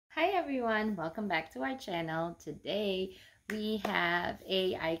everyone, welcome back to our channel. Today we have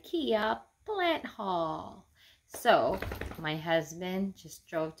a IKEA plant haul. So my husband just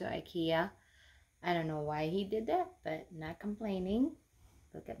drove to IKEA. I don't know why he did that, but not complaining.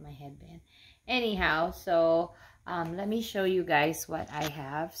 Look at my headband. Anyhow, so let me show you guys what I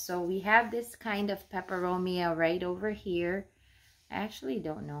have. So we have this kind of peperomia right over here. I actually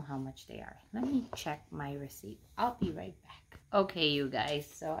don't know how much they are. Let me check my receipt. I'll be right back. Okay, you guys,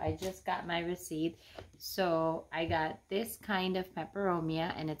 so I just got my receipt. So I got this kind of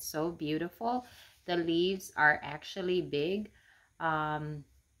peperomia and it's so beautiful. The leaves are actually big. I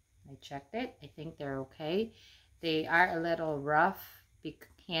checked it. I think they're okay. They are a little rough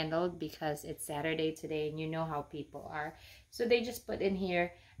handled because it's Saturday today and you know how people are. So they just put in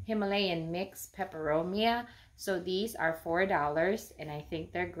here Himalayan mix peperomia. So these are $4 and I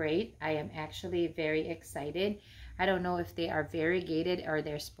think they're great. I am actually very excited. I don't know if they are variegated or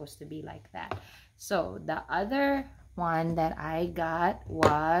they're supposed to be like that. So the other one that I got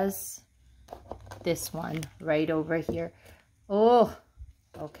was this one right over here. Oh,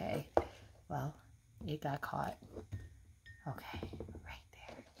 okay. Well, it got caught. Okay, right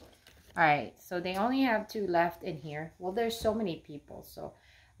there. All right, so they only have 2 left in here. Well, there's so many people, so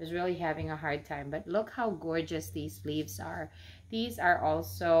I was really having a hard time. But look how gorgeous these leaves are. These are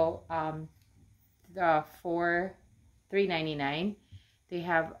also the $3.99. They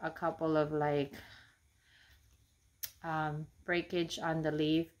have a couple of like breakage on the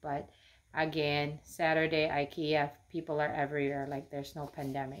leaf, but again, Saturday IKEA, people are everywhere like there's no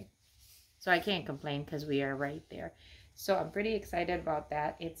pandemic. So I can't complain because we are right there. So I'm pretty excited about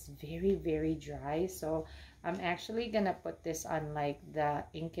that. It's very, very dry. So I'm actually going to put this on like the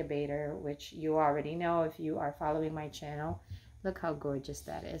incubator, which you already know if you are following my channel. Look how gorgeous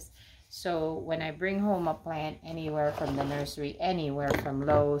that is. So when I bring home a plant anywhere from the nursery, anywhere from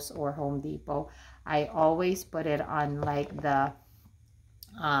Lowe's or Home Depot, I always put it on like the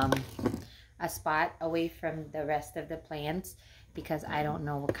a spot away from the rest of the plants because I don't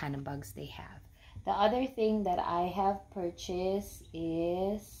know what kind of bugs they have. The other thing that I have purchased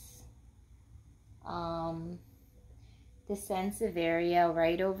is the Sansevieria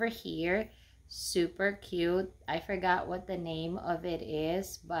right over here. Super cute. I forgot what the name of it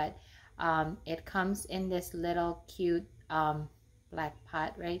is, but it comes in this little cute black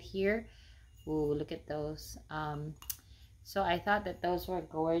pot right here. Ooh, look at those. So I thought that those were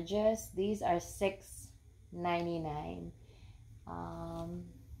gorgeous. These are $6.99.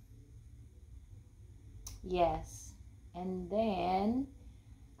 Yes, and then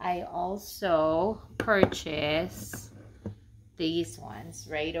I also purchased these ones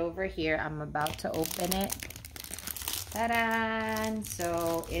right over here. I'm about to open it. Ta-da!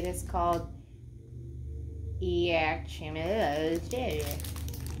 So it is called It's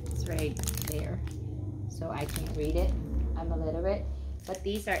right there. So I can't read it. I'm illiterate. But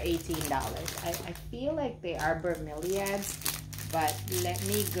these are $18. I feel like they are bromeliads, but let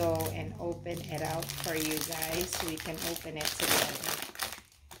me go and open it out for you guys so we can open it together.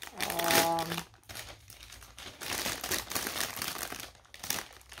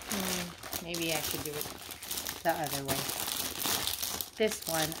 Maybe I should do it the other way. This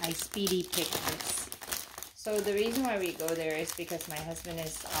one, I speedy picked this. So the reason why we go there is because my husband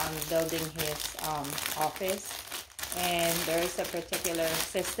is building his office, and there is a particular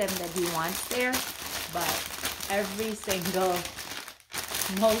system that he wants there, but every single,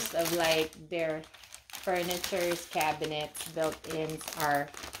 most of like their furnitures, cabinets, built-ins are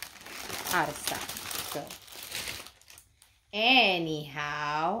out of stock. So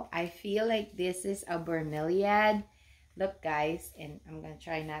anyhow, I feel like this is a bromeliad. Look guys, and I'm gonna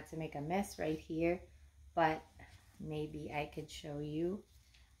try not to make a mess right here, but maybe I could show you.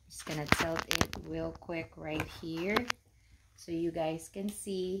 I'm just gonna tilt it real quick right here so you guys can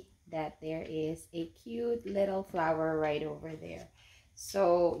see that there is a cute little flower right over there.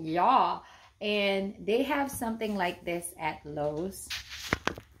 So yeah, and they have something like this at Lowe's.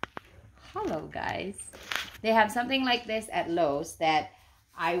 Hello guys. They have something like this at Lowe's that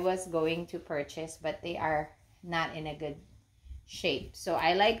I was going to purchase, but they are not in a good shape. So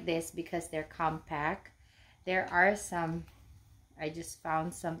I like this because they're compact. There are some, I just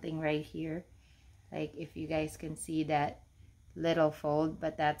found something right here. Like if you guys can see that little fold,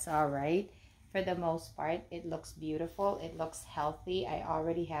 but that's all right. For the most part, it looks beautiful. It looks healthy. I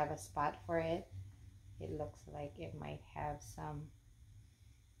already have a spot for it. It looks like it might have some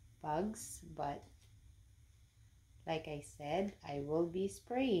bugs, but like I said, I will be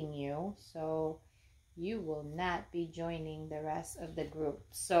spraying you, so you will not be joining the rest of the group.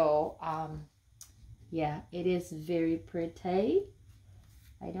 So yeah, it is very pretty.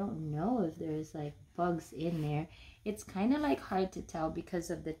 I don't know if there's like bugs in there. It's kind of like hard to tell because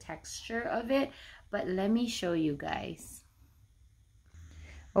of the texture of it, but let me show you guys.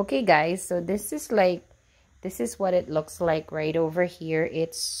 Okay guys, so this is what it looks like right over here.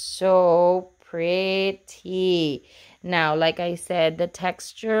 It's so pretty. Now, like I said, the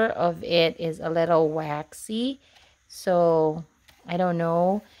texture of it is a little waxy. So, I don't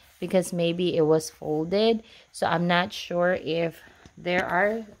know, because maybe it was folded. So, I'm not sure if there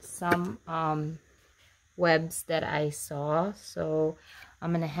are some webs that I saw. So,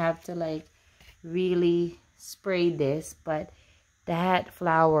 I'm going to have to like really spray this, but that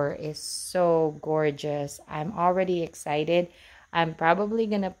flower is so gorgeous. I'm already excited. I'm probably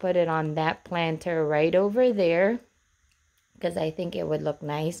going to put it on that planter right over there because I think it would look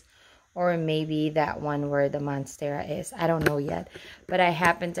nice. Or maybe that one where the monstera is. I don't know yet. But I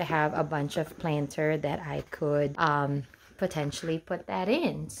happen to have a bunch of planter that I could potentially put that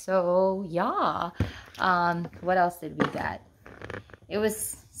in. So, yeah. What else did we got? It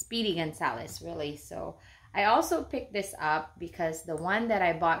was Speedy Gonzalez, really. So, I also picked this up because the one that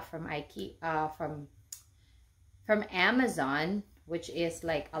I bought from IKEA, from Amazon, which is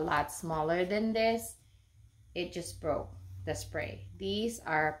like a lot smaller than this, it just broke, the spray. These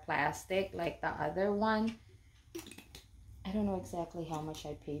are plastic like the other one. I don't know exactly how much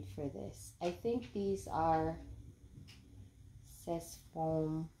I paid for this. I think these are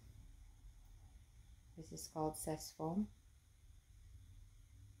Foam. This is called Foam.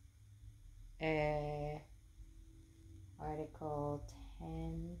 Article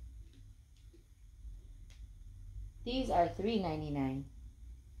 10. These are $3.99.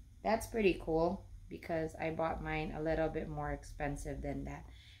 That's pretty cool because I bought mine a little bit more expensive than that.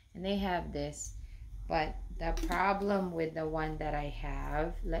 And they have this. But the problem with the one that I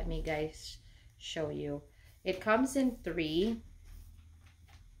have, let me guys show you. It comes in 3.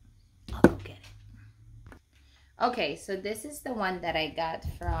 I'll go get it. Okay, so this is the one that I got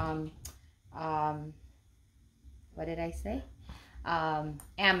from what did I say?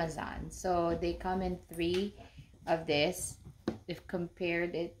 Amazon. So they come in 3 of this. If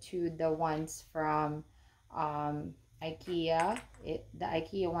compared it to the ones from IKEA, the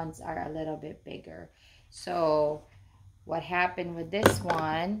IKEA ones are a little bit bigger. So what happened with this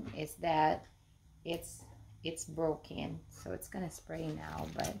one is that it's broken. So it's gonna spray now,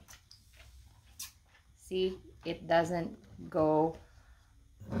 but see, it doesn't go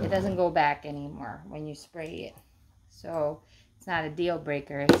back anymore when you spray it. So it's not a deal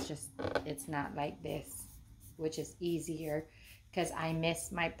breaker. It's just, it's not like this, which is easier because I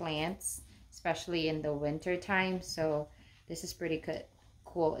miss my plants, especially in the winter time. So this is pretty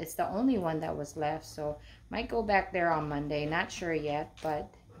cool. It's the only one that was left. So might go back there on Monday. Not sure yet,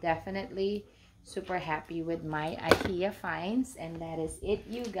 but definitely super happy with my IKEA finds. And that is it,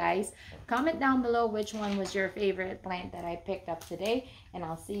 you guys. Comment down below which one was your favorite plant that I picked up today. And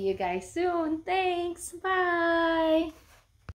I'll see you guys soon. Thanks. Bye.